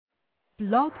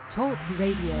Blog Talk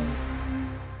Radio.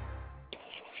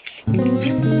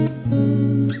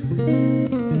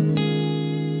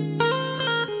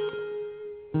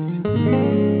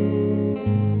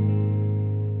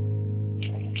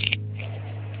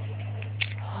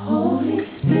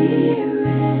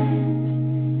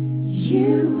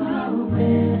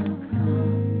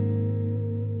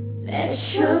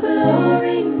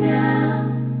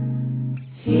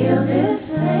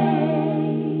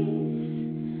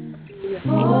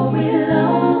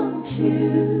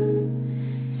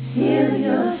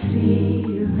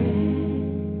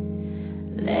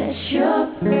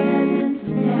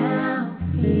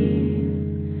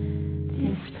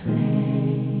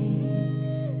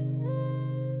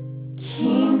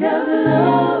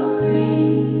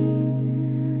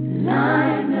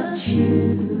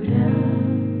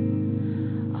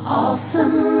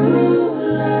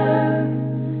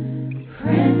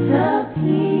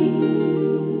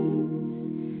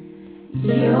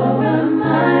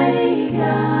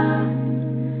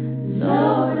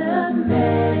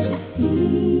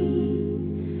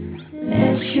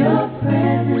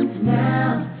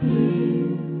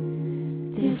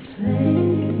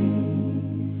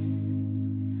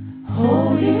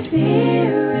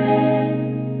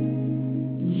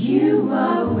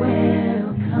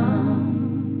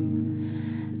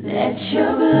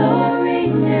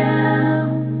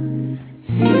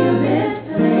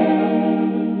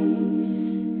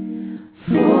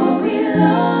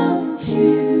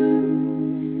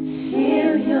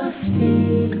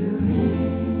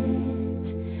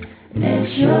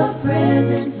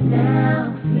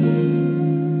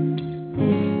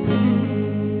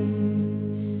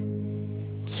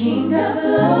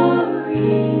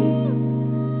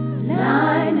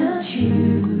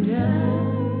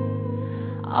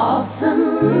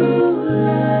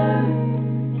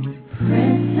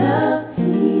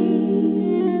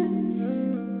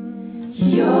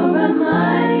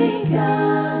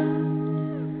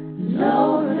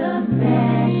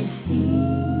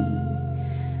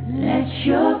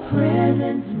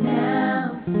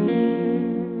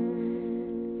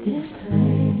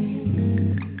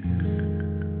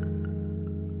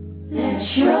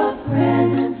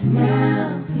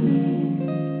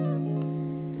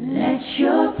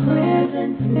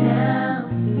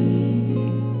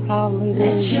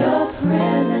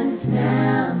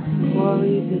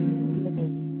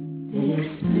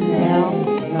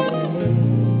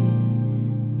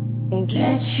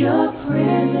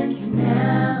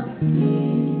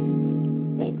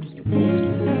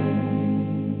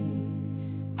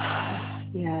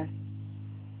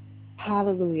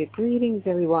 Hallelujah. Greetings,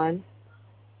 everyone.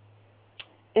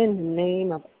 In the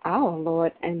name of our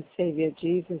Lord and Savior,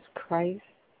 Jesus Christ,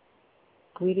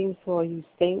 greetings to all you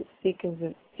saints,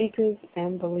 seekers,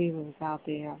 and believers out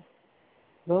there.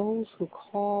 Those who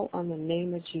call on the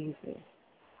name of Jesus,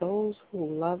 those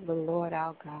who love the Lord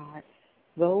our God,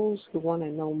 those who want to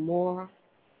know more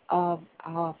of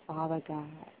our Father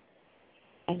God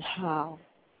and how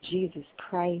Jesus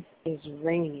Christ is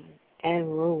reigning and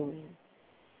ruling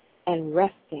and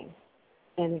resting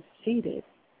and is seated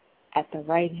at the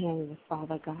right hand of the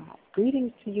Father God.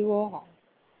 Greetings to you all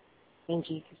in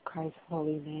Jesus Christ's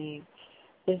holy name.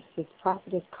 This is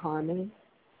Prophetess Carmen,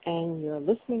 and you're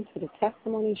listening to the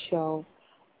Testimony Show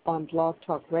on Blog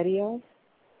Talk Radio.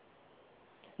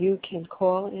 You can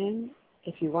call in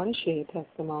if you want to share your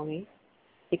testimony,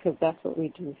 because that's what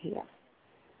we do here.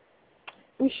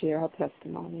 We share our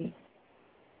testimony.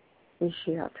 We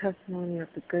share our testimony of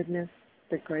the goodness,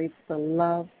 the grace, the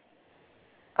love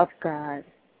of God.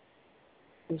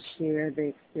 We share the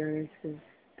experiences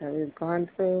that we've gone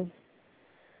through.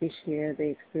 We share the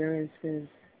experiences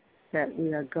that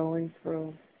we are going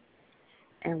through.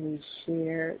 And we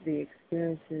share the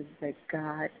experiences that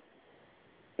God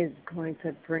is going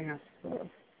to bring us through.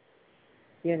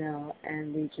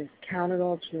 And we just count it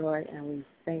all joy, and we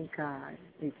thank God.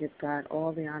 We give God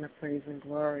all the honor, praise, and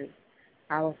glory.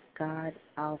 Our God,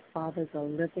 our Father, is a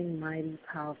living, mighty,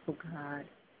 powerful God.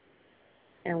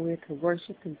 And we're to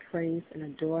worship and praise and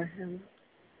adore Him,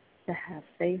 to have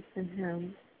faith in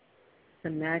Him,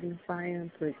 to magnify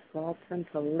Him, to exalt Him,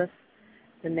 to lift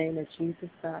the name of Jesus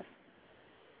up,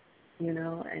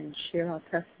 and share our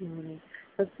testimony.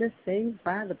 Because we're saved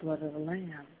by the blood of the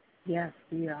Lamb. Yes,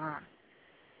 we are.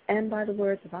 And by the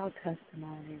words of our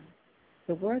testimony.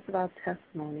 The words of our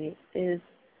testimony is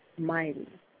mighty.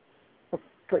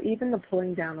 For even the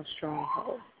pulling down of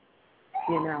strongholds,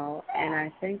 and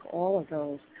I thank all of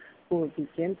those who will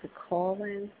begin to call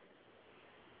in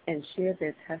and share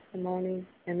their testimony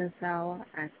in this hour.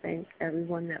 I thank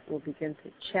everyone that will begin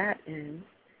to chat in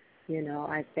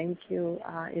I thank you,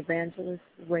 Evangelist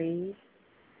Wade,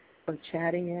 for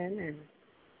chatting in and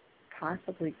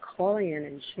possibly calling in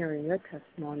and sharing your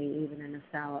testimony even in this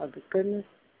hour of the goodness,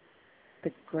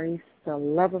 the grace, the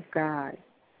love of God,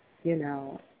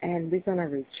 and we're going to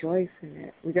rejoice in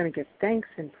it. We're going to give thanks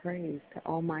and praise to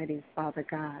Almighty Father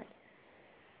God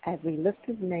as we lift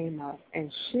his name up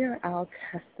and share our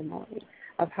testimony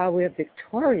of how we're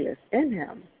victorious in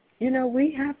him.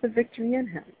 We have the victory in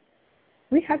him.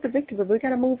 We have the victory, but we've got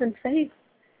to move in faith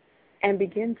and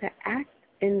begin to act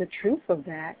in the truth of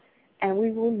that, and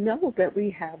we will know that we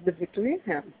have the victory in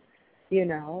him.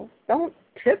 Don't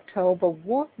tiptoe, but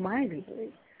walk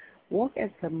mightily. Walk as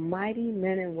the mighty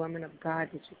men and women of God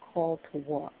that you're called to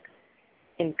walk,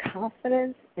 in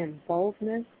confidence, in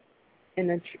boldness,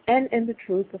 and in the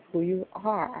truth of who you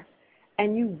are.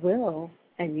 And you will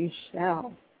and you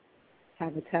shall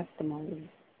have a testimony.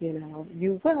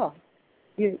 You will.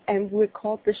 And we're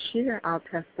called to share our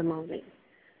testimony.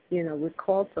 We're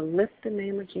called to lift the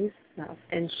name of Jesus up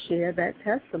and share that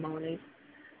testimony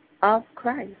of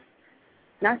Christ.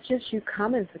 Not just you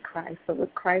coming to Christ, but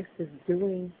what Christ is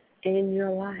doing in your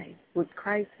life, what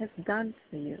Christ has done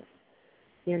for you,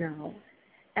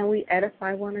 And we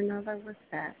edify one another with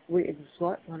that. We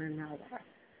exhort one another.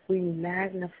 We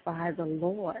magnify the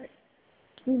Lord.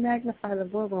 We magnify the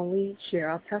Lord when we share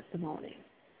our testimony,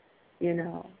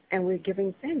 and we're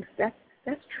giving thanks.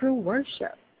 That's true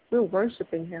worship. We're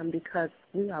worshiping him because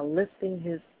we are lifting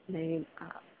his name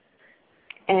up.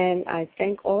 And I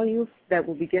thank all of you that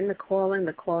will begin to call in.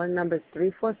 The call-in number is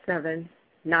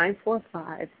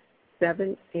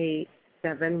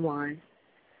 347-945-7871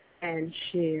 and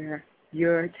share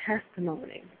your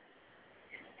testimony.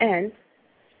 And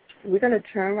we're going to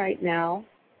turn right now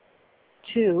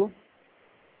to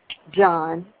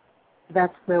John.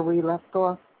 That's where we left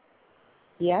off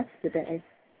yesterday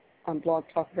on Blog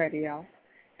Talk Radio.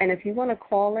 And if you want to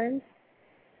call in,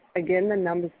 again, the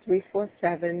number is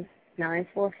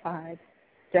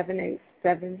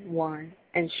 347-945-7871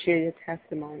 and share your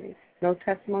testimony. No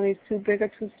testimony is too big or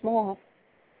too small,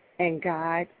 and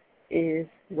God is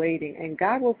waiting. And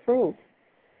God will prove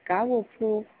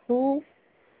who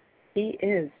he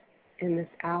is in this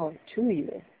hour to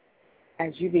you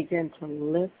as you begin to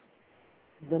lift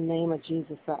the name of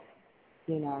Jesus up.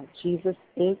 Jesus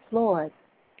is Lord,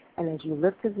 and as you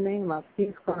lift his name up,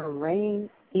 he's going to reign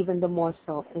even the more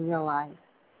so in your life.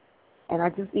 And I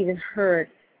just even heard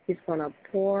he's going to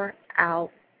pour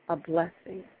out a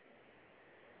blessing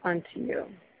unto you.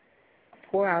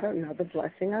 Pour out another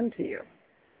blessing unto you.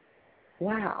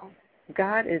 Wow.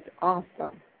 God is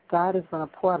awesome. God is going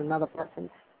to pour out another blessing.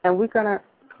 And we're going to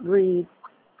read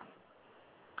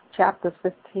chapter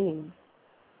 15.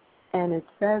 And it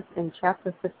says in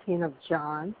chapter 15 of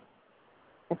John,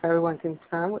 if everyone can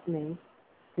turn with me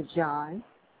to John,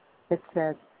 it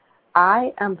says,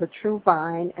 I am the true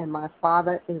vine, and my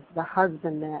Father is the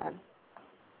husbandman.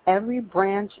 Every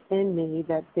branch in me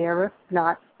that beareth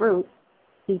not fruit,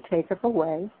 he taketh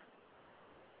away,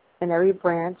 and every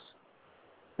branch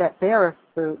that beareth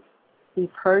fruit, he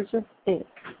purgeth it,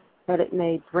 that it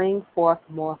may bring forth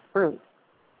more fruit.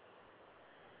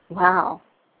 Wow.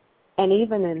 And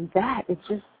even in that, it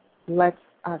just lets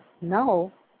us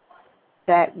know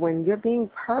that when you're being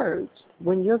purged,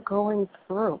 when you're going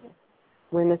through,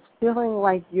 when it's feeling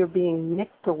like you're being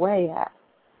nicked away at,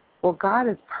 well, God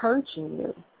is purging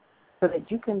you so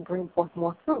that you can bring forth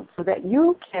more fruit, so that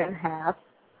you can have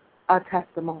a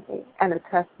testimony and a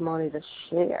testimony to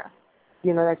share,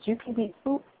 that you can be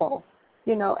fruitful,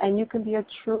 and you can be a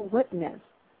true witness.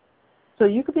 So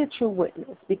you can be a true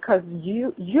witness because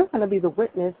you're going to be the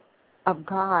witness of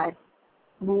God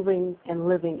moving and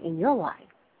living in your life.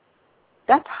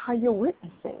 That's how you're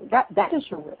witnessing. That is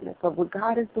your witness of what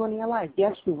God is doing in your life.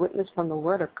 Yes, you witness from the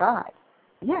Word of God.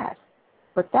 Yes.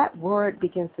 But that Word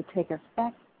begins to take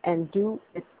effect and do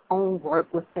its own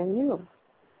work within you.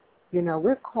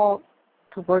 We're called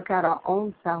to work out our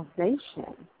own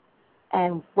salvation.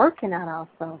 And working out our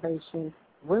salvation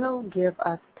will give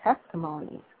us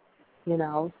testimonies.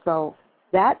 So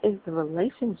that is the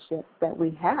relationship that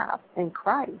we have in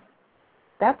Christ.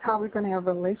 That's how we're going to have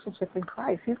a relationship in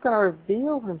Christ. He's going to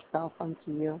reveal himself unto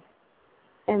you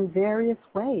in various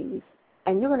ways.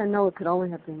 And you're going to know it could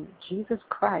only have been Jesus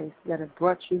Christ that has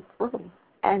brought you through.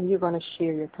 And you're going to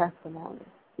share your testimony.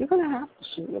 You're going to have to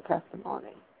share your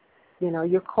testimony.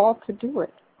 You're called to do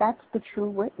it. That's the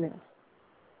true witness.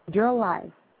 Your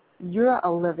life, you're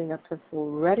a living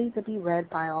epistle ready to be read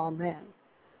by all men.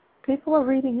 People are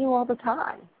reading you all the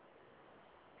time.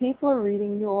 People are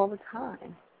reading you all the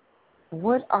time.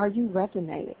 What are you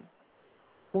resonating?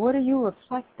 What are you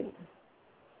reflecting?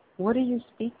 What are you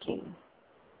speaking?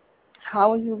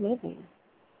 How are you living?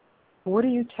 What are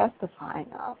you testifying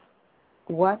of?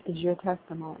 What is your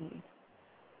testimony?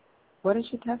 What is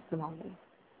your testimony?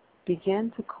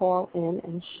 Begin to call in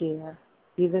and share,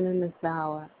 even in this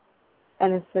hour.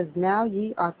 And it says, now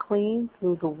ye are clean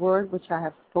through the word which I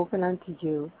have spoken unto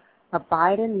you.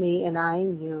 Abide in me, and I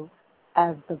in you,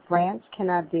 as the branch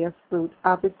cannot bear fruit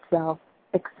of itself,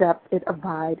 except it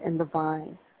abide in the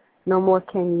vine. No more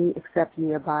can ye, except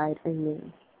ye abide in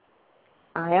me.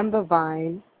 I am the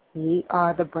vine, ye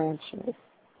are the branches.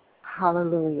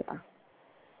 Hallelujah.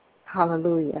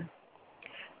 Hallelujah.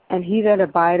 And he that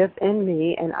abideth in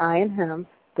me, and I in him,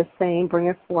 the same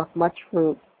bringeth forth much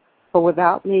fruit. For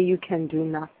without me you can do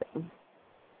nothing.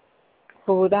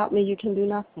 For without me you can do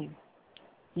nothing.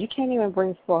 You can't even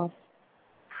bring forth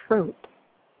fruit.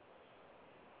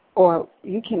 Or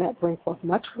you cannot bring forth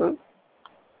much fruit.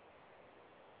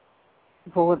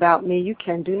 For without me you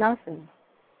can do nothing.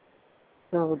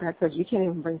 So that says you can't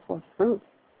even bring forth fruit.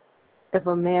 If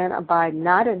a man abide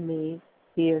not in me,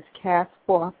 he is cast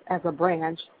forth as a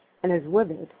branch and is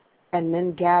withered, and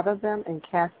men gather them and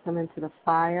cast them into the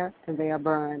fire, and they are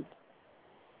burned.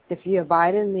 If ye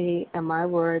abide in me, and my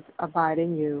words abide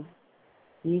in you,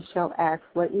 ye shall ask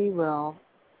what ye will,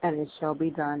 and it shall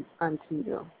be done unto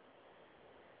you.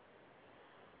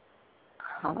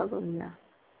 Hallelujah.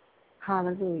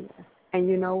 Hallelujah. And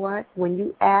you know what? When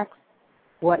you ask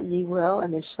what ye will,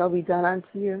 and it shall be done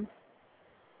unto you,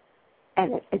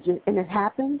 and it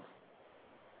happens,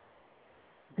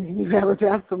 then you have a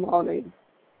testimony.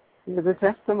 There's a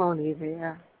testimony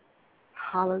there.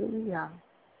 Hallelujah.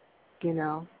 You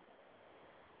know,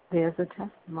 there's a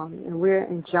testimony. And we're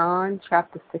in John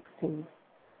chapter 16.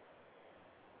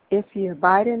 If ye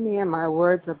abide in me, and my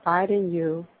words abide in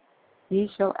you, ye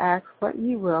shall ask what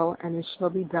ye will, and it shall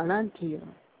be done unto you.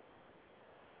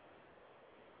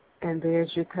 And there's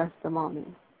your testimony.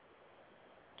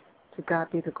 To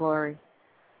God be the glory.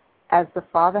 As the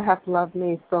Father hath loved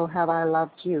me, so have I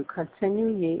loved you. Continue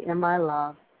ye in my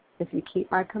love. If you keep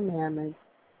my commandments,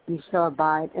 ye shall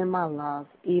abide in my love,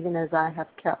 even as I have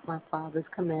kept my Father's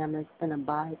commandments and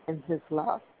abide in his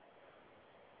love.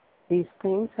 These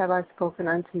things have I spoken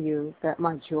unto you, that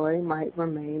my joy might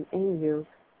remain in you,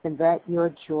 and that your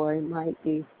joy might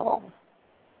be full.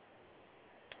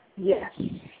 Yes.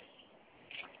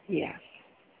 Yes.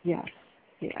 Yes.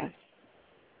 Yes.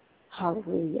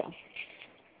 Hallelujah.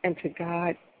 And to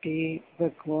God be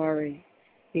the glory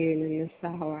even in this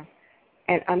hour.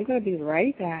 And I'm going to be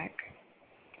right back.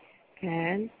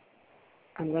 And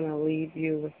I'm going to leave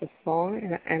you with a song,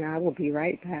 and I will be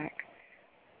right back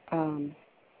in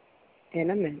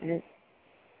a minute.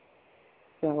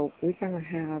 So we're going to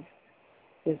have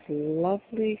this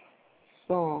lovely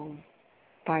song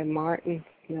by Martin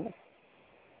Smith.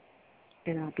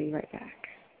 And I'll be right back.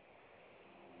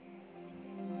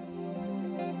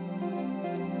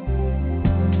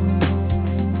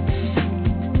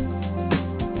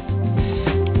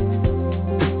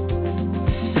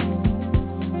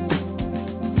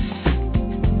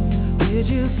 Did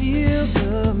you feel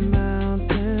the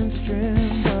mountains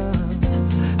tremble?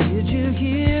 Did you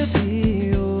hear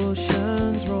the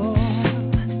oceans roar?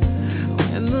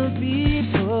 When the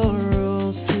people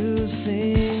rose to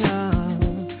sing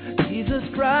out Jesus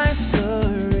Christ the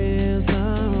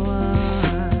risen one.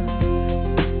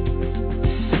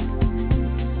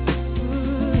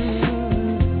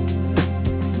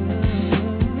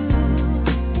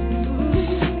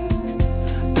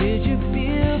 Did you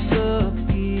feel the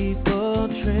people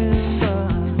tremble?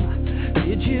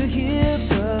 Did you hear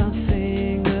the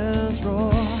singers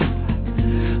roar?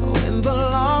 When the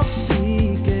lost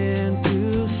began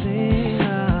to sing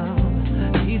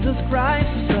out Jesus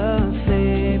Christ the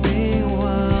saving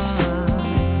one.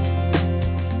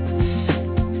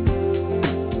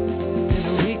 And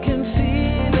we can see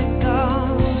that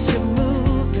God, you're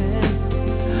moving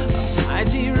a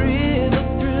mighty river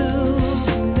through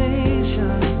the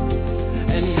nation,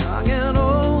 and young and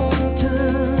old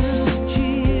turn to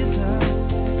Jesus.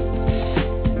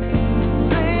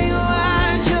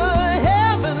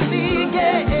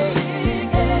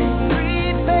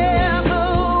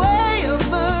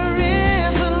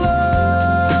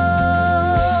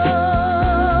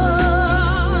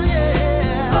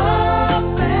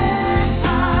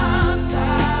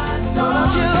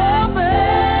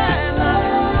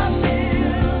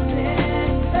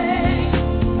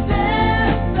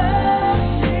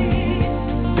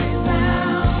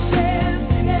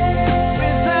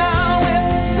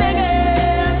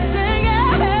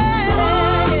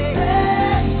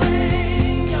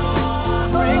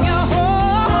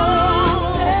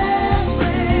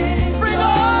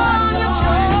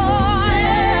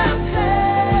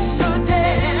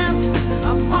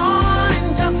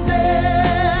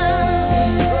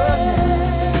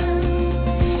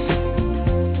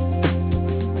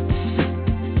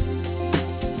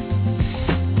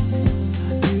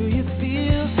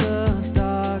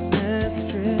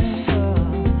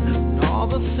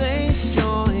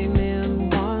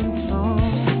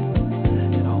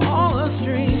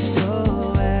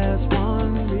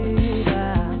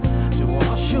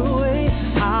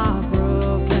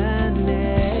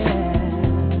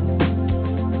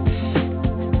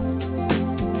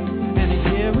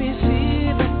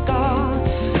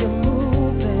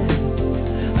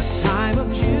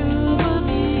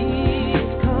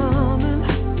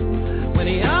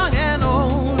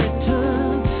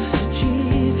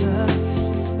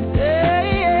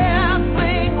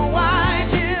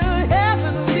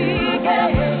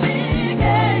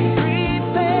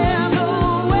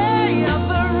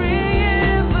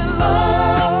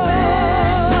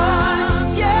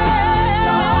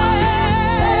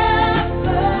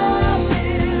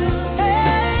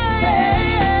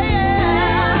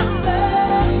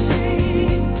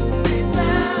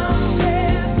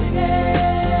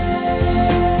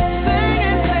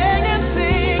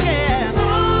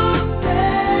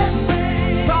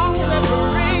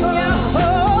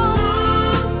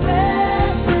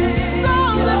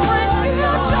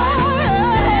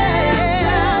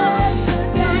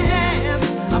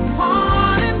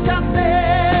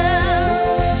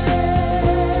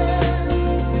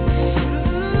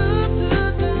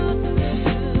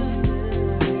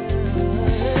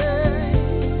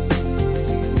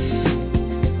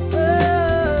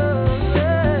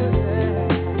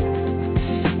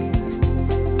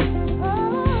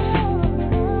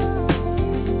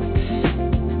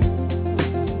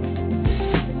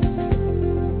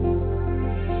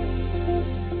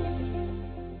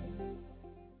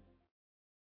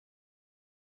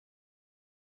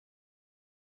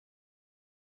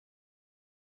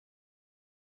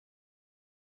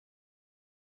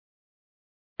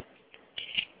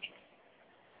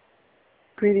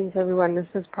 Greetings, everyone. This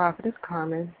is Prophetess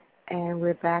Carmen, and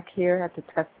we're back here at the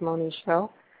Testimony Show.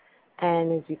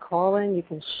 And as you call in, you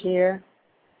can share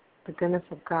the goodness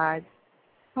of God.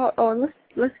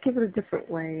 Let's give it a different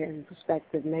way and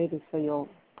perspective, maybe, so you'll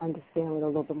understand with a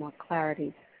little bit more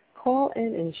clarity. Call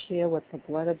in and share what the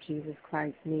blood of Jesus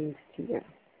Christ means to you.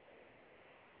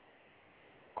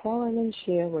 Call in and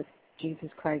share what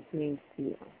Jesus Christ means to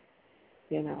you.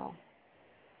 You know,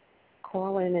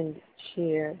 call in and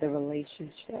share the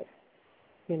relationship,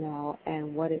 you know,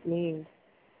 and what it means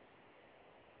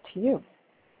to you.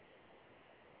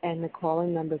 And the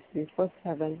call-in number is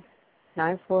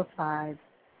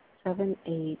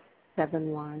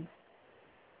 347-945-7871.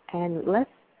 And let's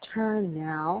turn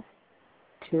now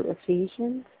to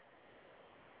Ephesians.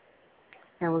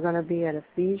 And we're going to be at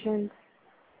Ephesians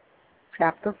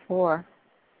chapter 4.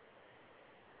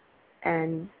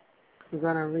 And we're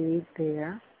going to read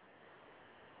there.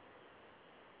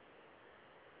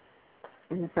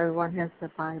 And if everyone has the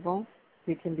Bible,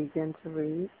 we can begin to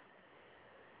read.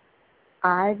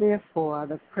 I, therefore,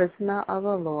 the prisoner of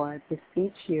the Lord,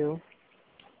 beseech you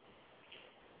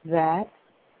that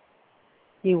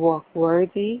ye walk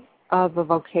worthy of the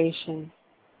vocation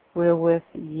wherewith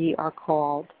ye are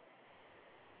called,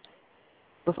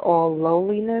 with all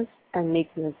lowliness and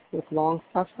meekness, with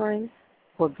long-suffering,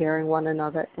 forbearing one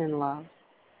another in love,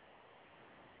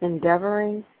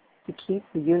 endeavoring to keep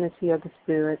the unity of the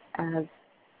Spirit in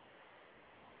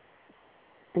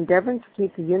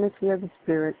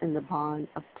the bond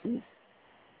of peace.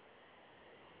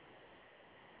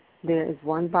 There is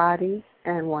one body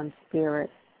and one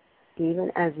Spirit, even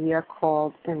as ye are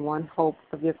called in one hope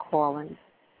of your calling,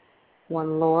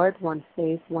 one Lord, one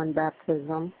faith, one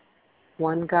baptism,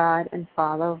 one God and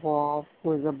Father of all,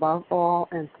 who is above all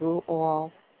and through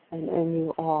all and in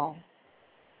you all.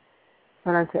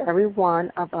 But unto every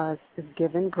one of us is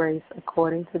given grace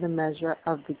according to the measure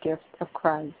of the gift of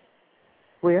Christ.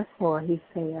 Wherefore he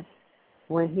saith,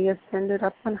 when he ascended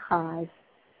up on high,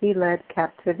 he led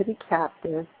captivity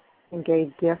captive and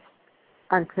gave gifts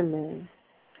unto men.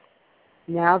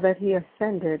 Now that he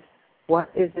ascended,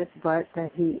 what is it but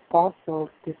that he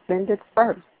also descended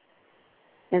first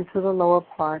into the lower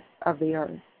parts of the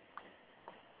earth?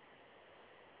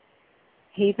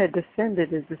 He that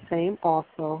descended is the same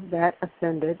also that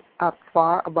ascended up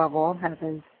far above all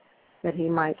heavens, that he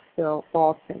might fill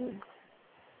all things.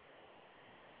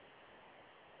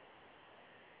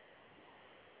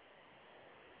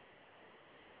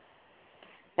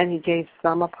 And he gave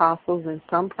some apostles and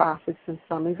some prophets and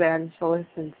some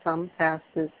evangelists and some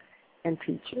pastors and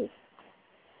teachers,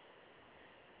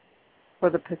 for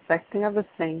the perfecting of the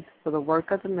saints, for the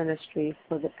work of the ministry,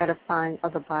 for the edifying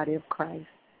of the body of Christ,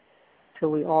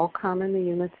 till we all come in the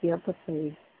unity of the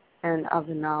faith and of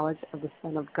the knowledge of the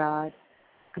Son of God,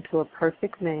 unto a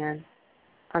perfect man,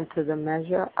 unto the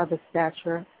measure of the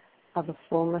stature of the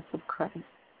fullness of Christ,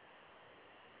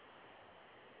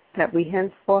 that we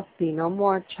henceforth be no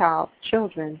more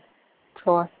children,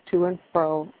 tossed to and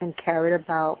fro and carried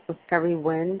about with every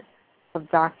wind of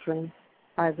doctrine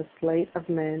by the sleight of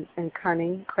men and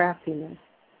cunning craftiness,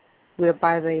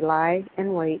 whereby they lie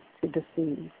in wait to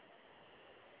deceive.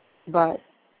 But,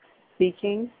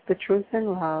 speaking the truth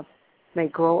in love, may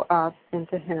grow up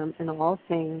into him in all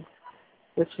things,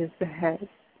 which is the head,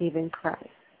 even Christ.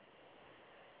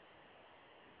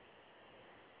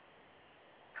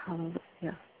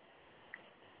 Hallelujah.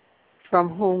 From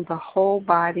whom the whole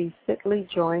body fitly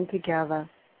joined together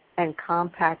and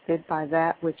compacted by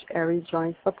that which every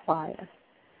joint supplieth,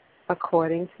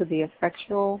 according to the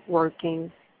effectual working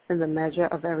in the measure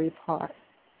of every part.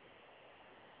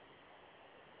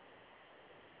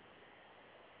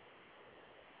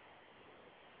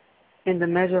 In the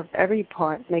measure of every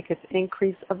part maketh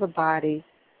increase of the body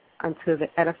unto the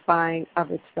edifying of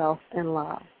itself in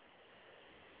love.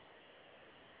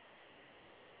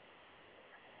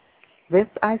 This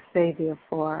I say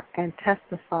therefore, and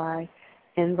testify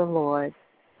in the Lord,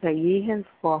 that ye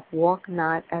henceforth walk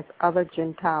not as other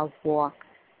Gentiles walk,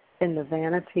 in the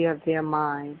vanity of their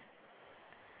mind,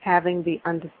 having the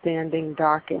understanding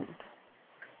darkened,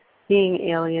 being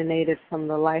alienated from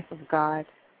the life of God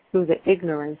through the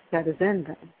ignorance that is in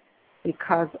them,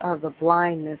 because of the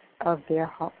blindness of their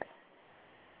heart,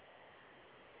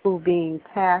 who being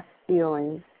past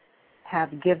feeling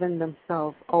have given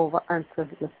themselves over unto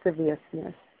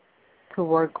lasciviousness, to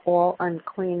work all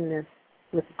uncleanness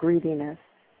with greediness.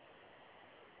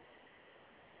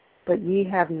 But ye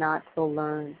have not so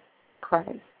learned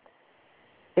Christ,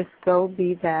 if so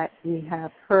be that ye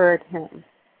have heard him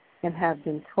and have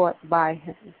been taught by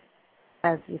him,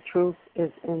 as the truth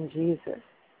is in Jesus,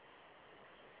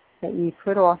 that ye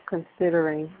put off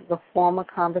considering the former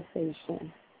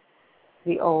conversation,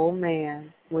 the old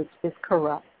man which is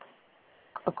corrupt,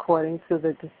 according to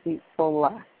the deceitful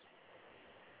lust.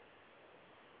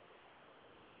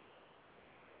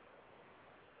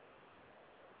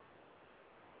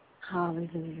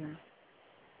 Hallelujah.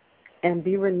 And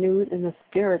be renewed in the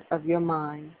spirit of your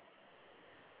mind,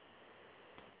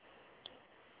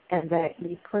 and that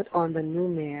ye put on the new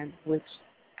man, which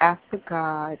after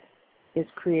God is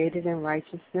created in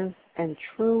righteousness and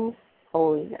true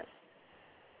holiness.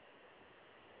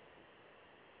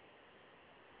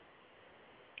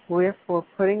 Wherefore,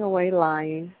 putting away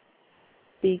lying,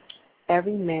 speak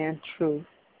every man truth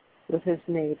with his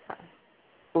neighbor,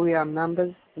 for we are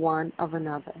members one of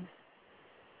another.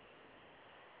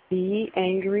 Be ye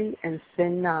angry and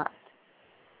sin not.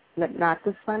 Let not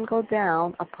the sun go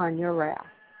down upon your wrath.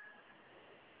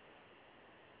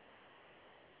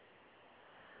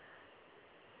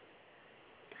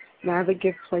 Neither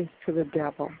give place to the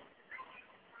devil.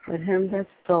 Let him that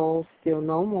stole steal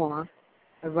no more,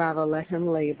 but rather let him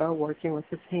labor, working with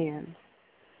his hands,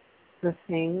 the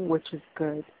thing which is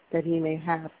good, that he may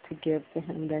have to give to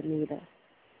him that needeth.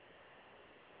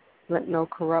 Let no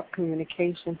corrupt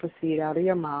communication proceed out of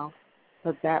your mouth,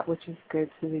 but that which is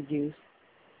good to the use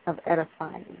of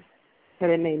edifying, that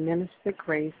it may minister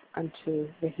grace unto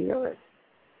the hearers.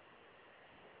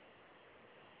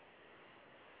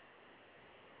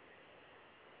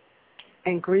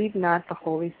 And grieve not the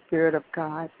Holy Spirit of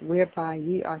God, whereby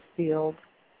ye are sealed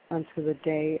unto the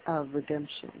day of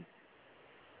redemption.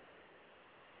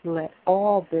 Let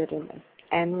all bitterness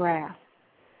and wrath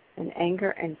and anger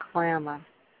and clamor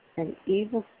and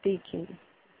evil speaking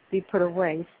be put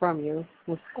away from you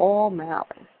with all malice.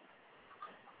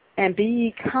 And be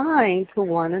ye kind to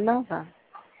one another.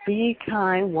 Be ye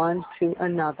kind one to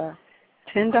another,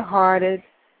 tender-hearted,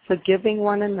 forgiving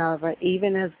one another,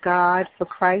 even as God, for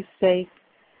Christ's sake,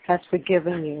 has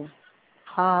forgiven you.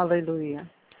 Hallelujah.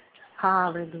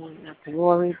 Hallelujah.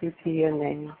 Glory be to your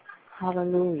name.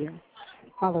 Hallelujah.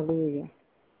 Hallelujah.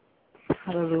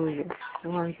 Hallelujah.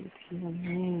 Glory be to your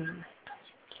name.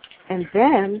 And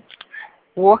then,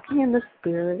 walking in the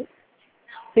Spirit,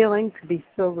 feeling to be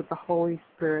filled with the Holy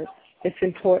Spirit, it's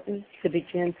important to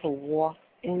begin to walk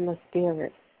in the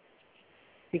Spirit.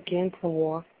 Begin to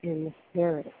walk in the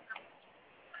Spirit.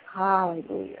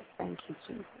 Hallelujah. Thank you,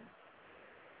 Jesus.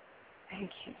 Thank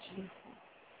you, Jesus.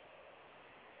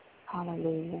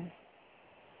 Hallelujah.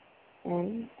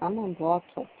 And I'm on Blog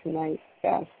Talk tonight,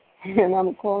 guys. And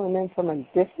I'm calling in from a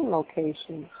different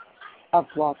location of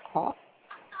Blog Talk.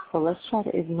 So let's try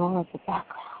to ignore the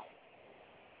background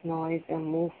noise and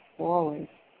move forward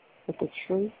with the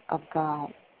truth of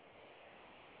God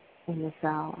in this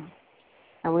hour.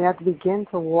 And we have to begin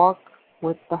to walk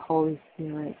with the Holy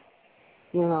Spirit.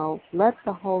 You know, let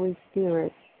the Holy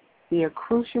Spirit be a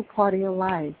crucial part of your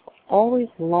life. Always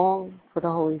long for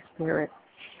the Holy Spirit.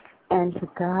 And to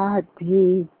God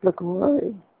be the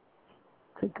glory.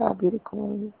 To God be the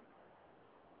glory.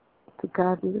 To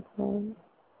God be the glory.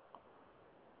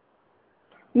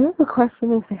 You have a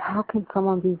question and say, how can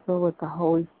someone be filled with the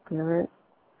Holy Spirit?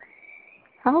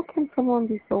 How can someone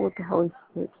be filled with the Holy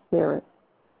Spirit?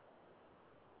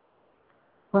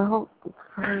 Well,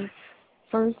 first,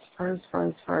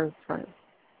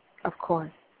 of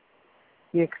course,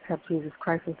 you accept Jesus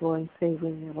Christ as Lord and Savior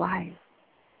in your life.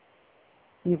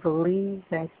 You believe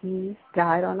that He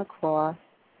died on the cross,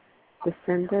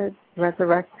 descended,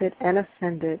 resurrected, and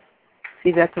ascended.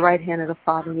 He's at the right hand of the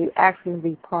Father. You ask Him to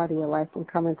be part of your life and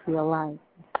come into your life.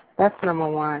 That's number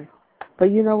one. But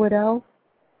you know what else?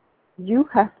 You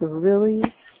have to really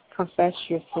confess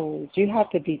your sins. You have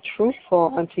to be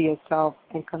truthful unto yourself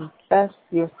and confess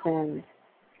your sins.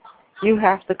 You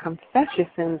have to confess your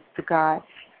sins to God,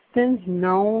 sins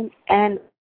known and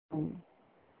unknown.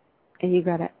 And you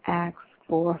got to ask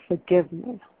for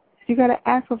forgiveness. You got to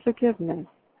ask for forgiveness.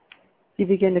 You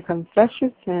begin to confess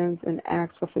your sins and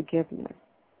ask for forgiveness.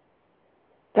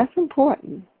 That's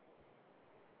important.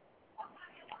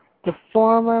 The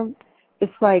former,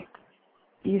 it's like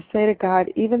you say to God,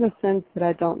 even the sins that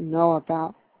I don't know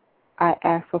about, I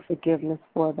ask for forgiveness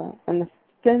for them. And the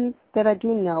sins that I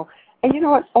do know, and you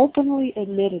know what, openly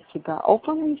admit it to God.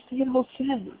 Openly say those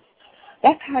sins.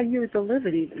 That's how you're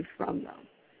delivered even from them.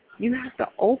 You have to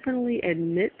openly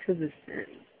admit to the sins,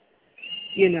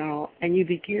 you know, and you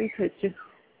begin to just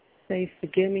say,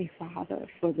 forgive me, Father,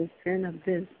 for the sin of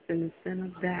this and the sin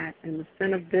of that and the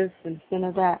sin of this and the sin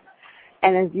of that.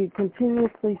 And as you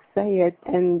continuously say it,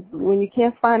 and when you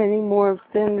can't find any more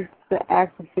sins to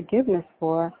ask for forgiveness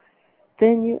for,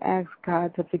 then you ask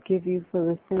God to forgive you for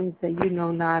the sins that you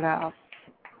know not of.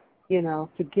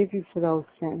 forgive you for those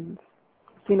sins.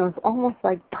 It's almost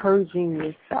like purging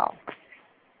yourself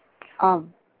of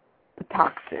the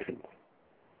toxins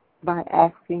by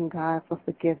asking God for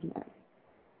forgiveness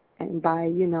and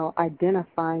by,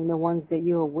 identifying the ones that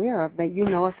you're aware of that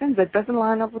are sins that doesn't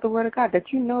line up with the Word of God, that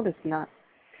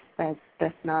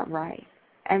that's not right.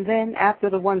 And then after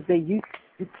the ones that you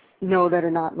know that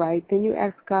are not right, then you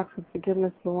ask God for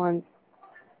forgiveness for ones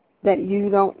that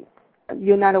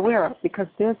you're not aware of, because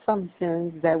there's some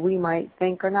sins that we might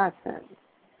think are not sins.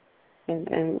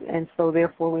 And so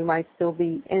therefore we might still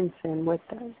be in sin with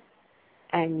them.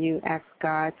 And you ask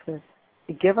God to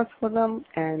forgive us for them,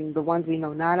 and the ones we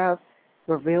know not of,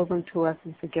 reveal them to us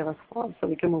and forgive us for them so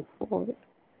we can move forward.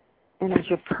 And as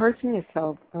you're purging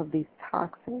yourself of these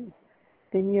toxins,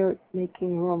 then you're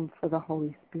making room for the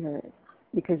Holy Spirit,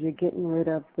 because you're getting rid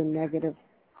of the negative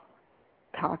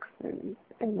toxins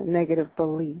and the negative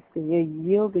beliefs, and you're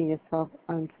yielding yourself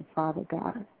unto Father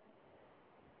God.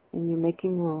 And you're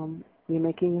making room. You're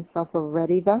making yourself a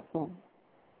ready vessel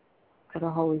for the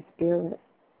Holy Spirit.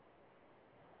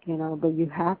 But you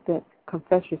have to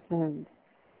confess your sins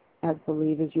as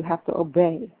believers. You have to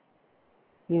obey.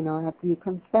 After you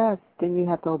confess, then you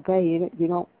have to obey. You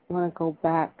don't want to go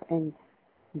back and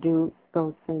do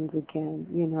those sins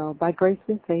again. By grace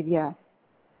we're saved, yes.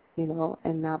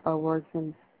 And not by works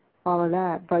and all of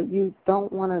that. But you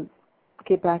don't want to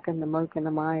get back in the murk and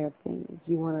the mire of things.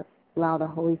 You want to allow the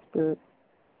Holy Spirit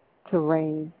to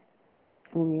reign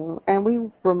in you. And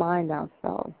we remind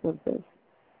ourselves of this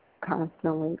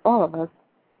constantly. All of us,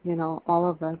 all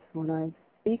of us, when I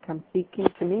speak, I'm speaking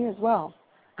to me as well.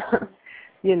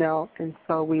 And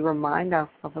so we remind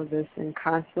ourselves of this and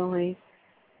constantly,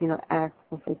 ask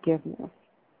for forgiveness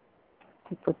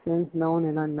for sins known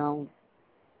and unknown.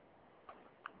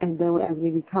 And then as we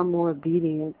become more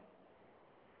obedient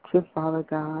to Father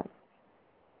God,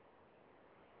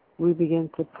 we begin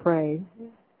to pray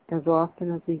as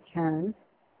often as we can,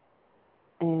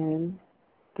 and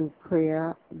through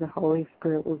prayer, the Holy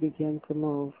Spirit will begin to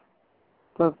move.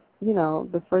 But,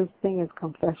 the first thing is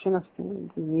confession of sins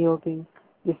and yielding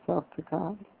yourself to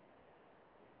God,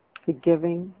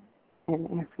 forgiving and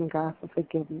asking God for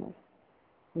forgiveness,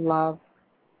 love,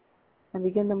 and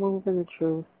begin to move in the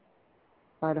truth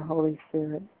by the Holy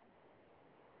Spirit.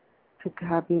 To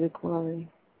God be the glory.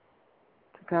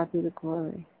 To God be the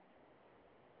glory.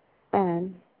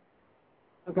 And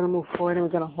we're going to move forward, and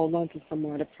we're going to hold on to some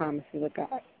more of the promises of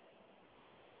God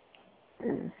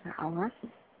in this hour.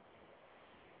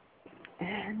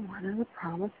 And one of the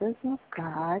promises of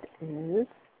God is,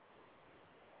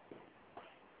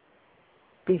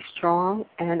 be strong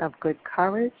and of good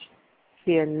courage.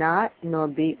 Fear not, nor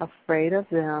be afraid of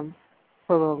them.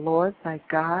 For the Lord thy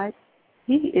God,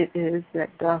 he it is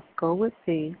that doth go with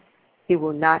thee. He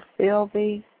will not fail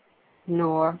thee,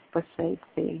 nor forsake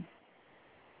thee.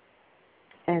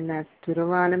 And that's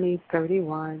Deuteronomy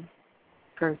 31,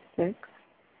 verse 6.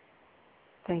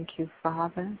 Thank you,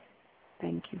 Father.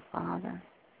 Thank you, Father.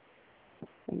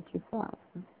 Thank you, Father.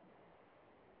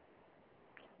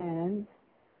 And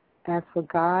as for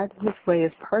God, his way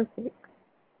is perfect.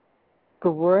 The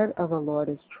word of the Lord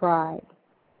is tried.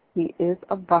 He is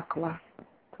a buckler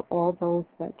to all those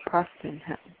that trust in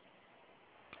him.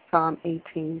 Psalm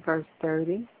 18, verse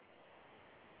 30.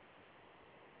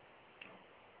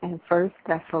 And 1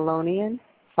 Thessalonians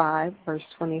 5, verse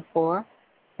 24.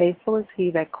 Faithful is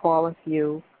he that calleth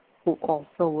you, who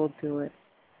also will do it.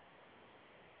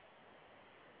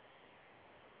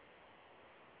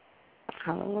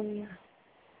 Hallelujah.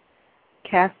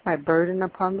 Cast thy burden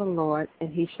upon the Lord,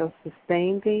 and he shall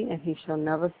sustain thee, and he shall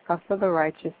never suffer the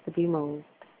righteous to be moved.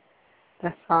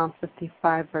 That's Psalm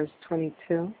 55, verse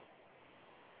 22.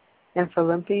 And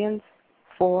Philippians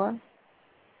 4,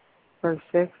 verse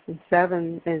 6 and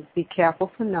 7 is, be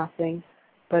careful for nothing,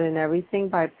 but in everything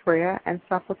by prayer and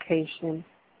supplication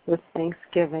with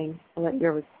thanksgiving, let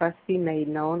your requests be made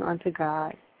known unto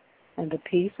God, and the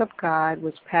peace of God,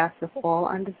 which passeth all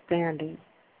understanding,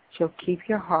 shall keep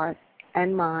your heart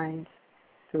and mind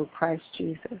through Christ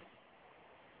Jesus.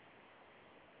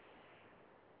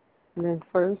 And then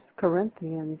 1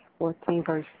 Corinthians 14,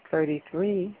 verse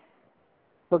 33,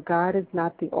 for God is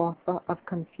not the author of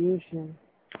confusion,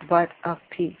 but of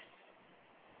peace.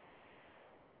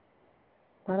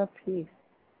 But of peace.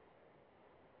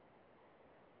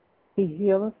 He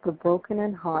healeth the broken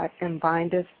in heart and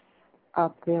bindeth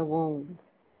up their wounds.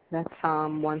 That's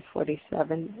Psalm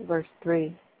 147, verse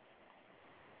 3.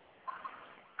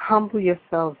 Humble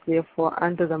yourselves, therefore,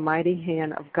 under the mighty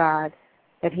hand of God,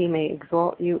 that he may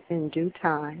exalt you in due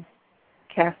time,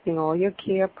 casting all your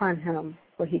care upon him,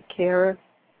 for he careth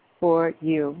for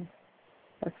you.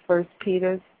 That's First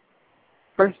Peter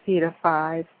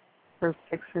 5, verse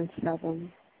 6 and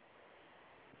 7.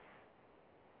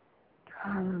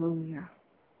 Hallelujah.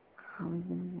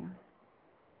 Hallelujah.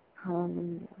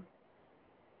 Hallelujah.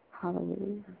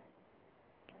 Hallelujah.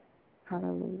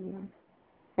 Hallelujah.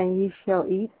 And ye shall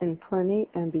eat in plenty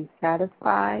and be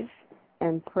satisfied,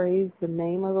 and praise the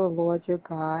name of the Lord your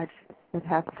God that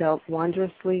hath dealt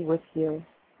wondrously with you.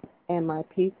 And my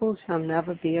people shall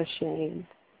never be ashamed.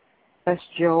 That's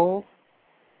Joel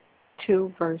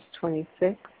 2, verse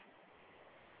 26.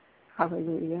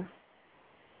 Hallelujah.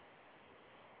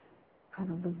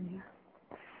 Hallelujah.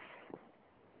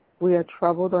 We are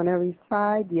troubled on every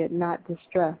side, yet not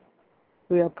distressed.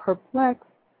 We are perplexed,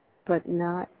 but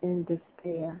not in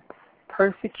despair.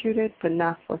 Persecuted, but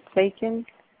not forsaken.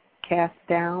 Cast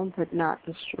down, but not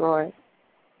destroyed.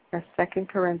 That's 2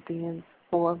 Corinthians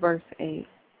 4, verse 8.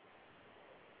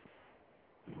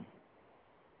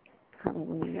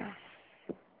 Hallelujah.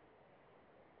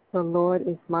 The Lord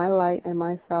is my light and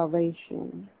my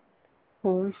salvation.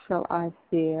 Whom shall I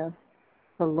fear?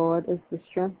 The Lord is the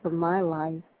strength of my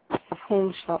life. Of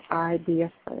whom shall I be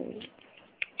afraid?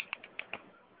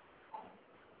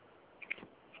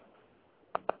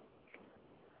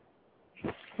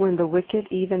 When the wicked,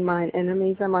 even mine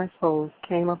enemies and my foes,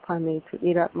 came upon me to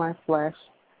eat up my flesh,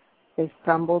 they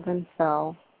stumbled and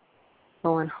fell.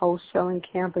 Though an host shall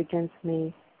encamp against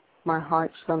me, my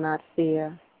heart shall not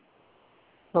fear.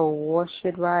 Though war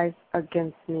should rise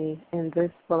against me, in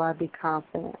this will I be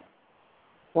confident.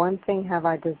 One thing have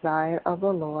I desired of the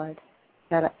Lord,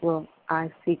 that will I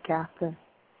seek after,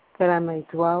 that I may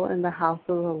dwell in the house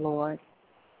of the Lord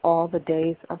all the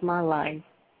days of my life,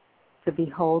 to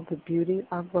behold the beauty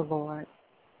of the Lord,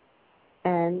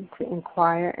 and to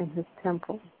inquire in his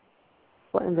temple.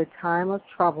 For in the time of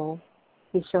trouble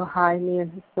he shall hide me in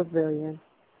his pavilion.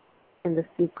 In the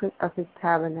secret of his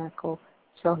tabernacle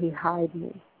shall he hide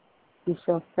me. He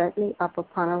shall set me up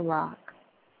upon a rock.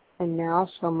 And now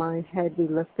shall mine head be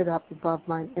lifted up above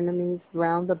mine enemies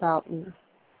round about me.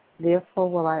 Therefore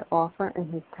will I offer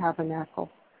in his tabernacle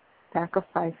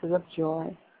sacrifices of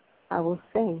joy. I will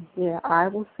sing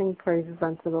praises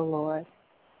unto the Lord.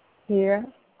 Hear,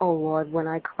 O Lord, when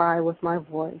I cry with my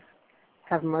voice.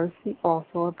 Have mercy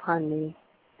also upon me,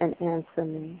 and answer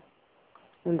me.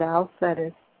 And thou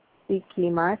saidst, seek ye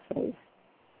my face.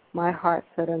 My heart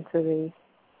said unto thee,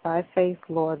 thy face,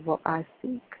 Lord, will I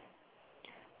seek.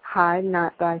 Hide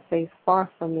not thy face far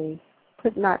from me.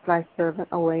 Put not thy servant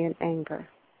away in anger.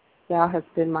 Thou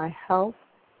hast been my help.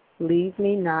 Leave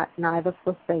me not, neither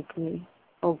forsake me,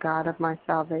 O God of my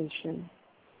salvation.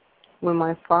 When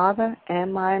my father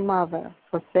and my mother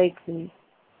forsake me,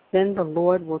 then the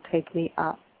Lord will take me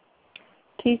up.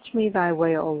 Teach me thy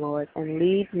way, O Lord, and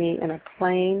lead me in a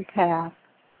plain path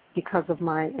because of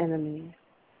mine enemies.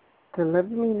 Deliver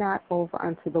me not over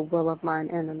unto the will of mine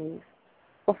enemies,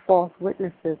 for false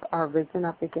witnesses are risen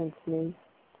up against me,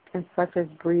 and such as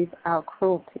breathe out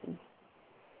cruelty.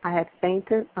 I had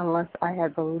fainted unless I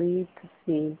had believed to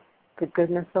see the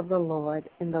goodness of the Lord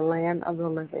in the land of the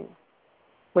living.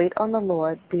 Wait on the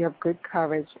Lord, be of good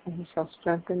courage, and he shall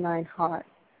strengthen thine heart.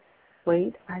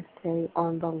 Wait, I say,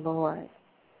 on the Lord.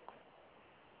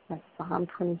 That's Psalm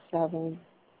 27.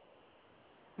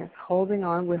 That's holding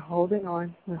on. We're holding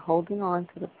on. We're holding on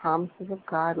to the promises of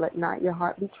God. Let not your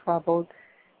heart be troubled.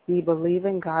 Ye believe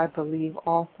in God, believe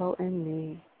also in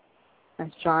me.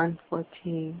 That's John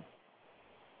 14.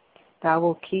 Thou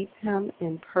wilt keep him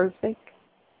in perfect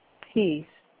peace,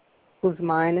 whose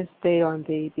mind is stayed on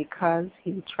thee, because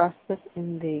he trusteth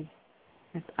in thee.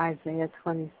 That's Isaiah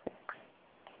 26,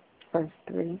 verse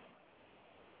 3.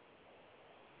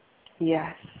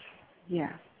 Yes,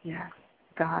 yes, yes.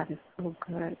 God is so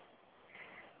good.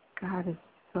 God is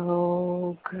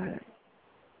so good.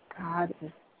 God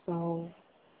is so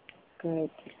good.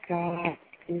 To God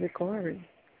be the glory.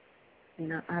 You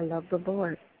know, I love the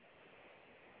Lord.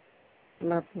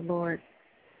 Love the Lord.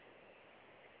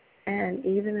 And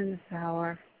even in this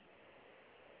hour,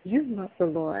 you love the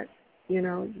Lord. You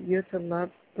know, you're to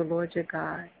love the Lord your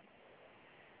God,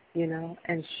 you know,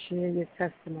 and share your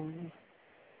testimony.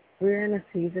 We're in a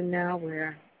season now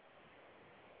where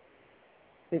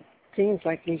it seems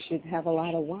like we should have a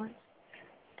lot of wants.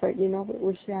 But you know what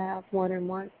we should have more than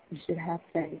wants? We should have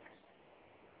thanks.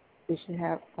 We should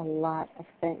have a lot of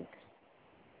thanks.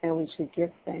 And we should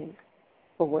give thanks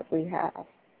for what we have.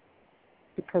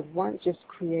 Because want just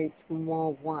creates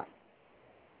more want.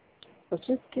 So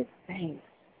just give thanks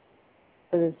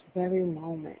for this very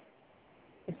moment,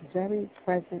 this very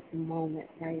present moment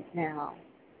right now.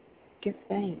 Give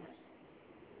thanks.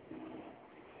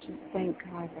 Just thank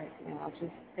God right now.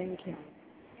 Just thank him.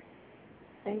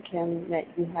 Thank Him that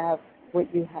you have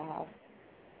what you have.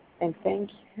 And thank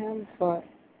Him for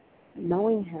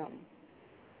knowing Him.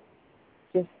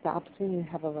 Just the opportunity to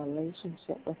have a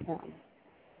relationship with Him.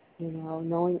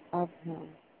 Knowing of Him.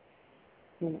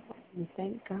 And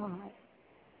thank God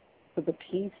for the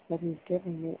peace that He's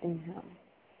given you in Him.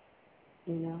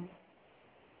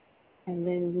 And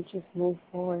then you just move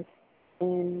forward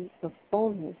in the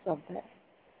fullness of that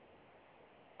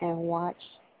and watch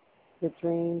the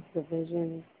dreams, the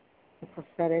visions, the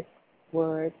prophetic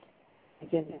words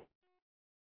again.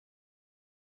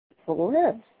 So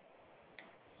live.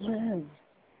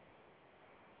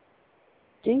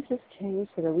 Jesus came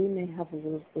so that we may have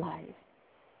life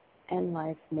and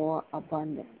life more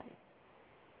abundantly.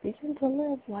 Begin to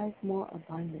live life more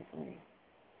abundantly.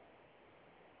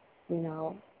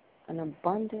 An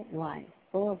abundant life,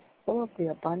 full of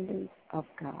the abundance of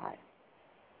God.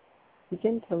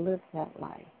 Begin to live that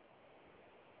life.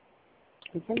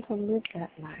 Begin to live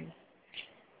that life.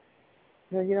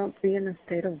 You don't be in a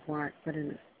state of want, but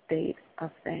in a state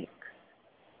of thanks.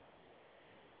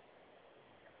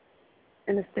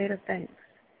 In a state of thanks.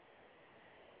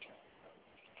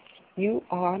 You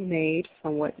are made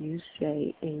from what you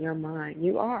say in your mind.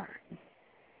 You are.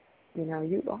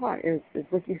 You are.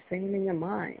 It's what you're saying in your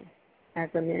mind. As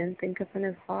a man thinketh in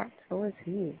his heart, so is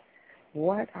he.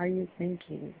 What are you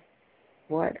thinking?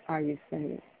 What are you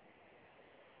saying?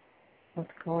 What's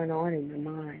going on in your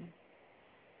mind?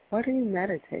 What are you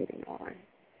meditating on?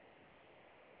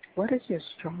 What is your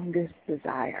strongest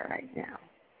desire right now?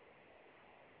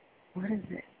 What is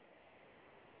it?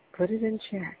 Put it in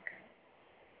check.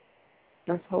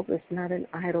 Let's hope it's not an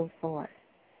idle thought.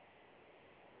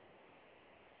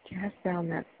 Cast down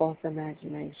that false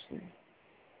imagination.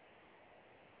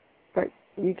 But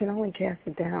you can only cast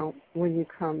it down when you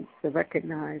come to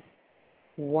recognize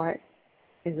what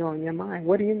is on your mind.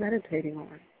 What are you meditating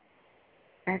on?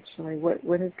 Actually,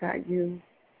 what has got you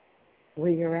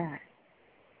where you're at?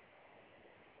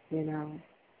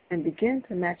 And begin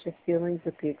to match your feelings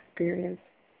with the experience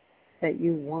that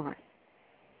you want.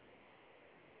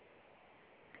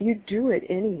 You do it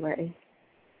anyway.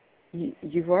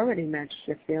 You've already matched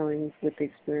your feelings with the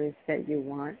experience that you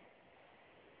want.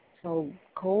 So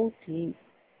go deep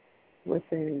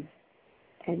within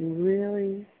and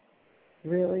really,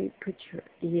 really put your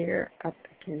ear up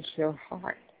against your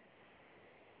heart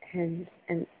and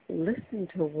listen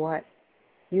to what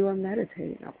you are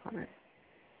meditating upon.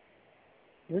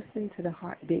 Listen to the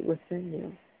heartbeat within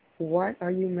you. What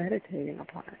are you meditating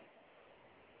upon?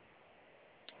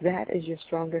 That is your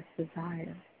strongest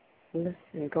desire.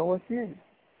 Listen, go within.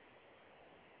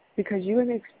 Because you're going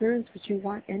to experience what you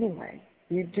want anyway.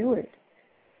 You do it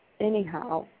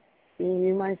anyhow.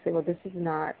 You might say, well, this is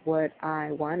not what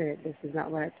I wanted. This is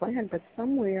not what I planned. But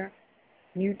somewhere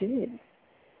you did.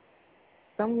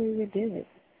 Somewhere you did.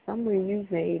 Somewhere you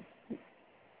made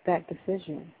that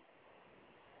decision.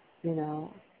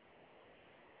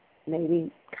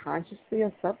 Maybe consciously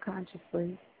or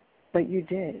subconsciously, but you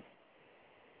did.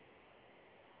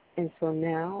 And so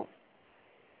now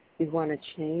you want to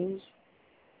change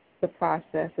the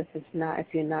process if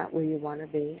you're not where you want to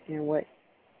be and what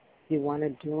you want to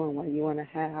do and what you want to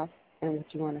have and what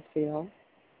you want to feel.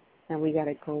 And we got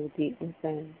to go deep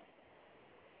within.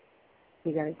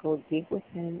 We got to go deep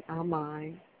within our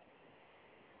mind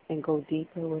and go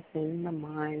deeper within the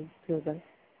mind through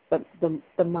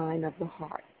the mind of the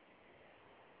heart.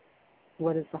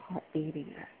 What is the heart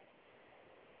beating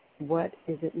at? What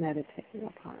is it meditating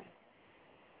upon?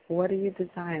 What are you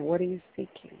desiring? What are you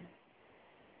seeking?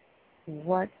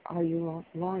 What are you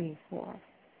longing for?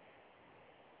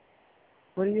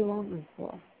 What are you longing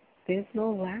for? There's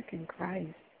no lack in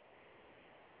Christ.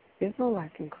 There's no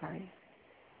lack in Christ.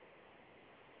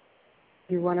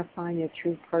 You want to find your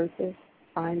true purpose?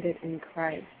 Find it in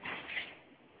Christ.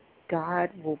 God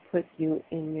will put you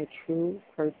in your true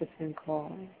purpose and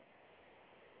calling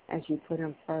as you put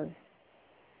Him first.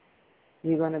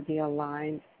 You're going to be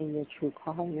aligned in your true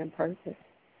calling and purpose.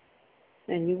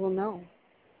 And you will know.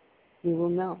 You will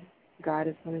know. God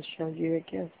is going to show you your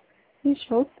gifts. He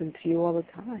shows them to you all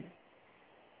the time.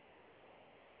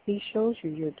 He shows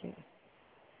you your gifts.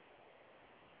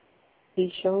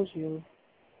 He shows you.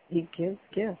 He gives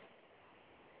gifts.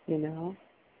 He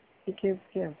gives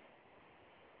gifts.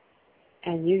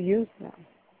 And you use them.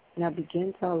 Now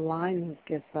begin to align those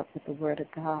gifts up with the Word of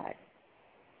God.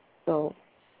 So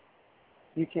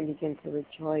you can begin to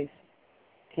rejoice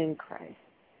in Christ.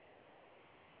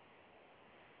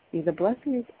 See, the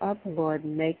blessings of the Lord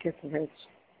maketh rich,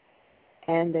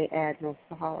 and they add no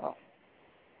sorrow.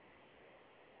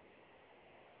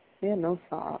 They add no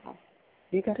sorrow.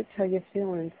 You got to tell your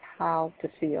feelings how to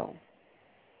feel.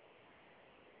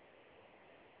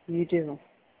 You do.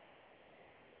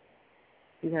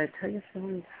 You got to tell your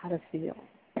feelings how to feel.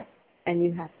 And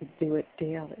you have to do it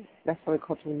daily. That's why we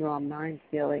call it to renew our minds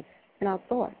daily and our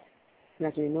thoughts. And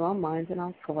as we renew our minds and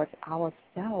our thoughts, our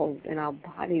cells and our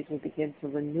bodies will begin to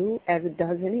renew, as it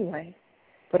does anyway,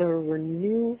 but it will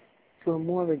renew to a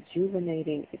more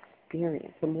rejuvenating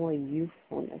experience, a more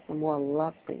youthfulness, a more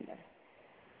loveliness,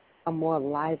 a more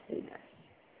liveliness,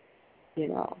 you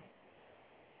know.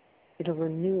 It'll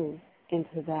renew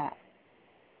into that,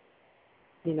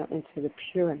 you know, into the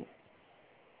pureness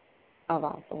of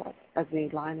our thoughts as we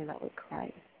line it up with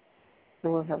Christ.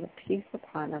 And we'll have a peace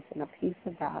upon us and a peace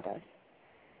about us,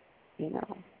 you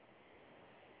know,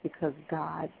 because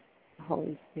God, the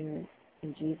Holy Spirit,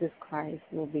 and Jesus Christ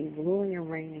will be ruling and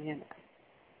reigning in us,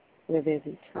 where there's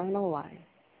eternal life,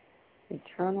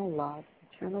 eternal love,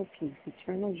 eternal peace,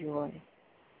 eternal joy,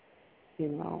 you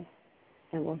know,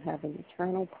 and we'll have an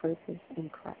eternal purpose in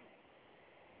Christ,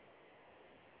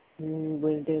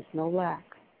 where there's no lack,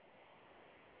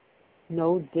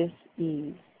 no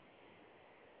dis-ease,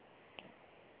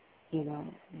 you know,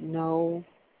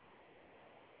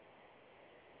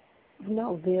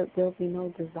 there'll be no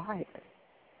desires,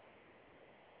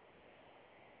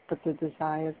 but the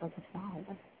desires of the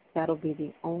Father. That'll be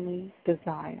the only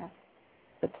desire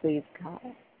to please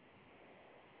God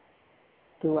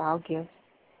through our gifts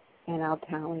and our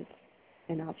talents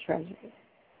and our treasures.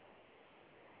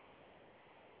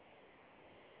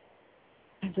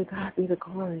 And to God be the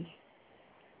glory.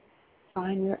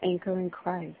 Find your anchor in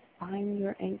Christ. Find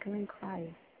your anchor in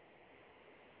Christ.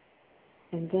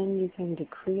 And then you can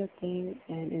decree a thing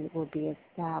and it will be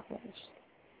established.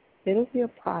 It'll be a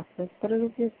process, but it'll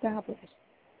be established.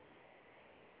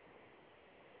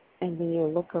 And then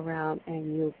you'll look around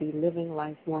and you'll be living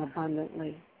life more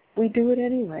abundantly. We do it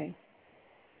anyway.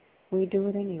 We do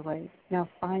it anyway. Now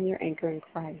find your anchor in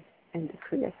Christ and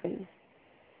decree a thing.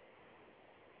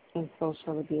 And so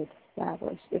shall it be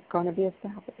established. It's going to be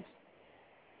established.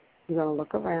 You're going to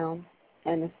look around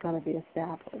and it's going to be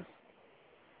established.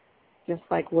 Just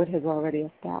like what has already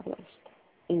established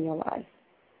in your life.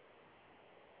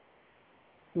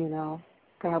 You know,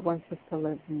 God wants us to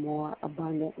live more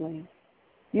abundantly.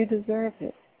 You deserve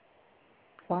it.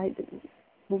 Why?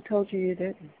 Who told you you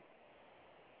didn't?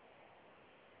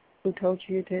 Who told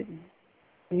you you didn't?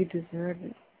 You deserve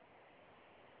it.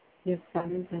 You're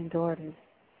sons and daughters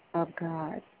of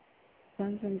God.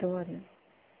 Sons and daughters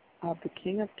of the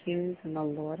King of Kings and the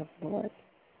Lord of Lords.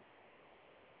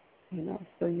 You know,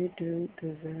 so you do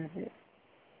deserve it.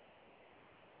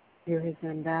 You're His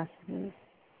ambassadors.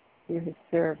 You're His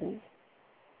servants.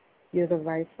 You're the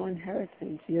rightful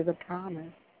inheritance. You're the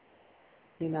promise.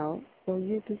 You know, so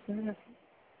you deserve it.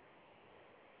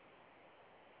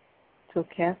 So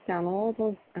cast down all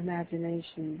those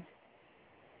imaginations,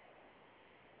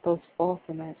 those false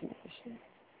imaginations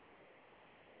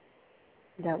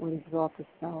that would exalt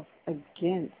itself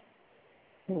against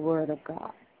the Word of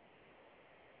God.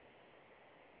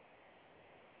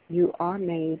 You are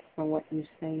made from what you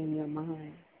say in your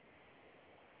mind.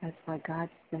 That's why God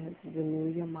says, renew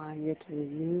your mind. You're to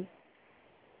renew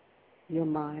your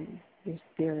mind, your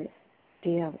spirit,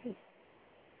 daily.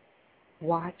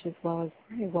 Watch as well as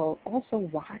pray. Well, also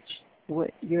watch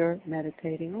what you're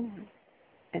meditating on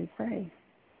and pray.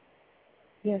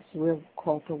 Yes, we're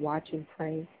called to watch and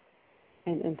pray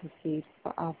and intercede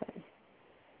for others.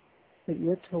 But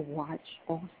you're to watch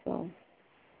also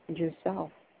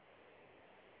yourself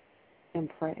and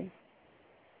pray.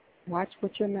 Watch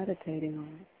what you're meditating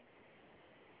on.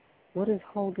 What is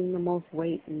holding the most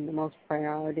weight and the most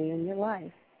priority in your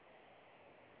life?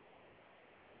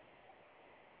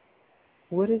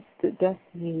 What is the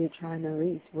destiny you're trying to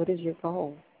reach? What is your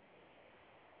goal?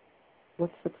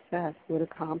 What success, what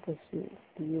accomplishments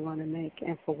do you want to make,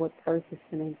 and for what purpose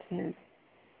and intent?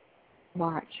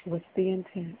 Watch. What's the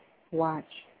intent? Watch.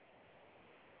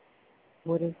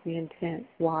 What is the intent?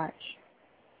 Watch.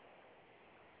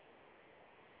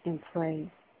 And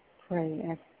pray. Pray.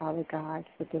 Ask Father God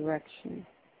for direction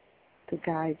to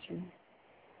guide you.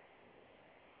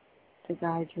 To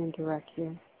guide you and direct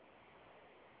you.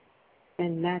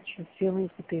 And match your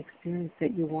feelings with the experience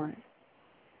that you want.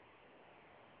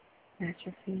 Match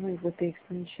your feelings with the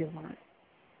experience you want.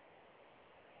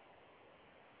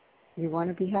 You want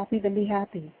to be happy, then be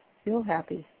happy. Feel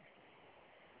happy.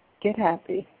 Get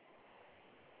happy.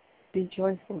 Be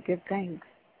joyful. Give thanks.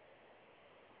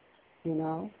 You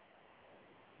know?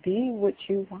 Be what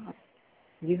you want.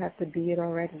 You have to be it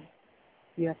already.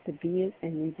 You have to be it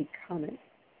and you become it.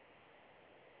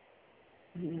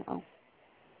 You know?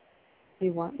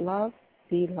 You want love?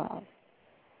 be love.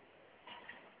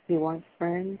 If you want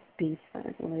friends, be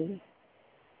friendly.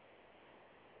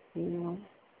 You know,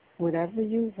 whatever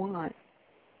you want,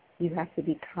 you have to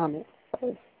become it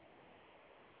first.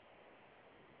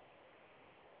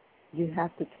 You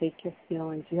have to take your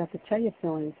feelings, you have to tell your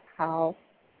feelings how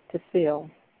to feel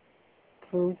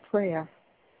through prayer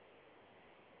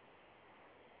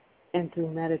and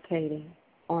through meditating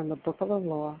on the book of the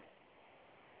law,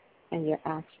 and your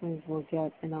actions will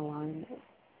get in alignment.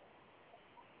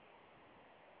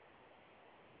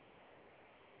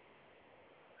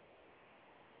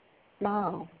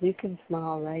 Smile. You can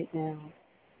smile right now.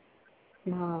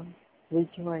 Smile.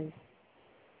 Rejoice.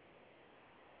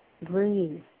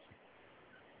 Breathe.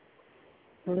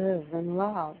 Live in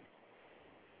love.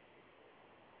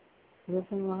 Live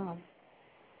in love.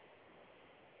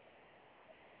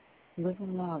 Live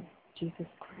in love. Jesus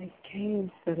Christ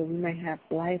came so that we may have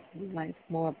life and life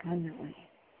more abundantly.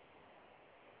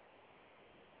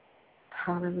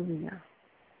 Hallelujah.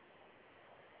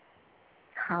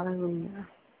 Hallelujah.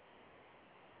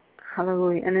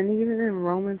 Hallelujah. And then even in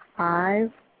Romans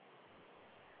 5,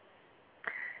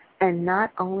 and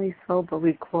not only so, but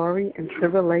we glory in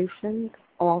tribulations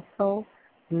also,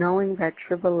 knowing that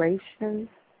tribulation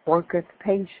worketh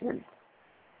patience,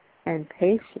 and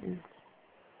patience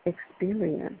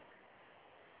experience,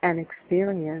 and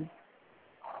experience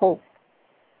hope,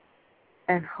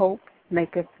 and hope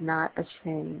maketh not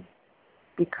ashamed,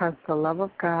 because the love of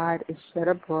God is shed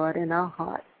abroad in our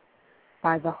hearts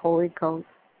by the Holy Ghost,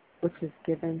 which is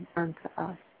given unto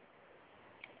us.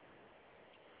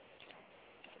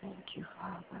 Thank you,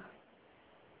 Father.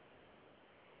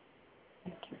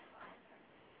 Thank you, Father.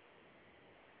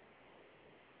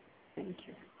 Thank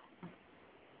you.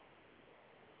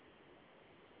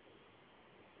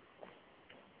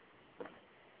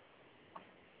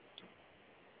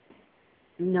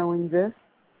 Knowing this,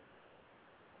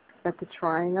 that the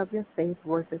trying of your faith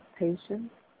worketh patience,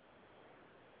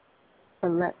 but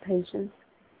let patience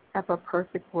have a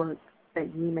perfect work,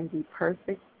 that ye may be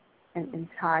perfect and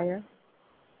entire,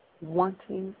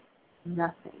 wanting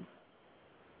nothing.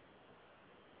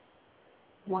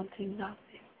 Wanting nothing.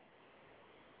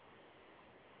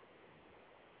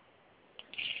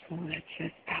 So let's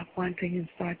just stop wanting and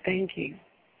start thanking,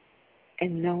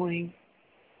 and knowing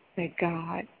that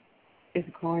God is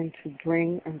going to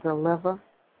bring and deliver,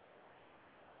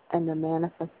 and the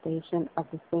manifestation of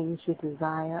the things you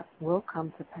desire will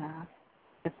come to pass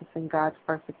if it's in God's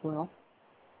perfect will.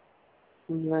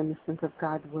 When you're in the sense of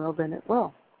God's will, then it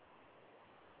will.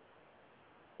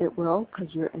 It will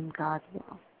because you're in God's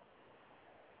will.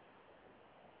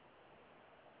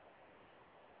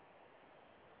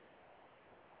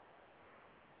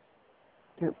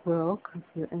 It will because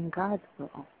you're in God's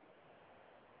will.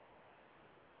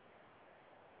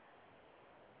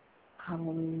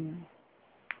 Hallelujah.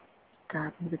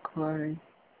 God be the glory.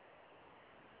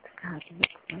 To God be the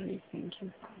glory. Thank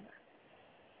you, Father.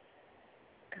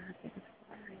 God be the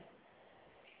glory.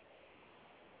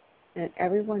 And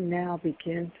everyone now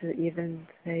begin to even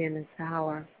say in this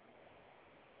hour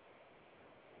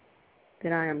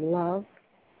that I am loved,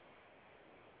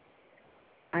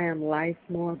 I am life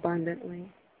more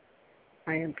abundantly,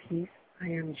 I am peace, I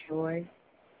am joy,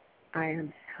 I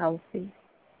am healthy,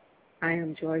 I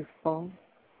am joyful,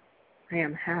 I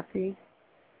am happy,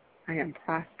 I am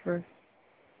prosperous,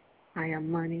 I am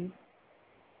money,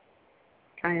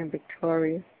 I am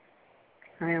victorious,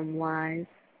 I am wise,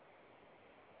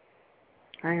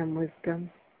 I am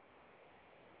wisdom,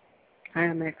 I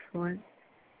am excellent,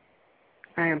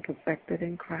 I am perfected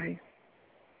in Christ,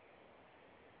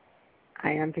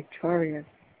 I am victorious,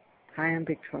 I am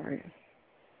victorious,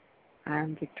 I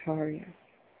am victorious.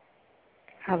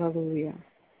 Hallelujah.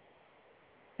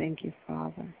 Thank you,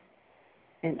 Father.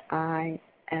 And I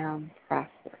am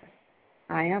prosperous.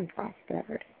 I am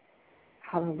prosperity.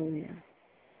 Hallelujah.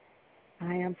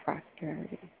 I am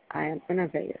prosperity. I am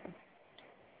innovative.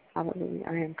 Hallelujah.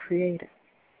 I am creative.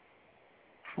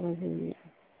 Hallelujah.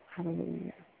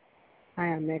 Hallelujah. I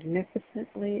am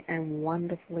magnificently and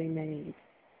wonderfully made.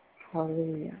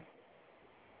 Hallelujah.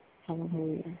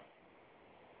 Hallelujah.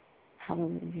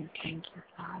 Hallelujah. Thank you,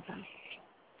 Father.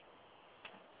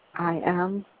 I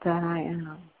am that I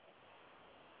am.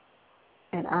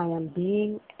 And I am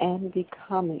being and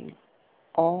becoming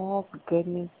all the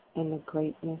goodness and the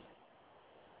greatness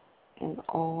and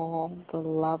all the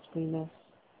loveliness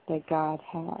that God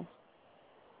has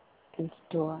in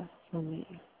store for me.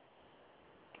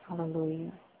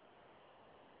 Hallelujah.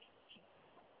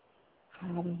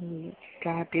 Hallelujah.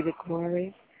 God be the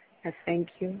glory. I thank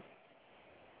you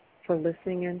for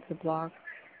listening in to Blog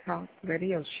Talk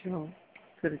Radio Show.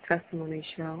 to the Testimony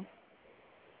Show.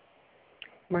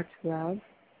 Much love.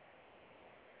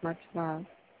 Much love.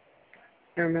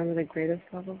 And remember, the greatest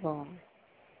love of all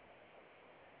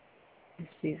is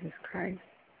Jesus Christ.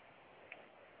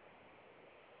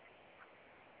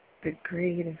 The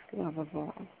greatest love of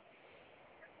all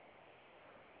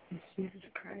is Jesus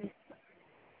Christ.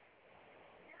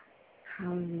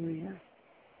 Hallelujah.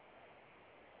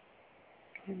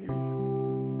 Amen.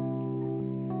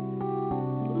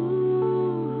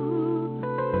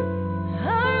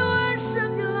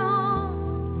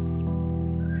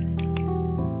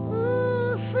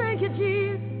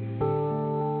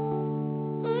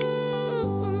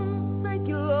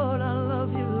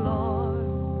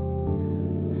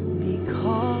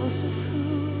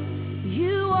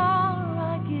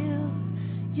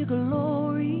 Glory.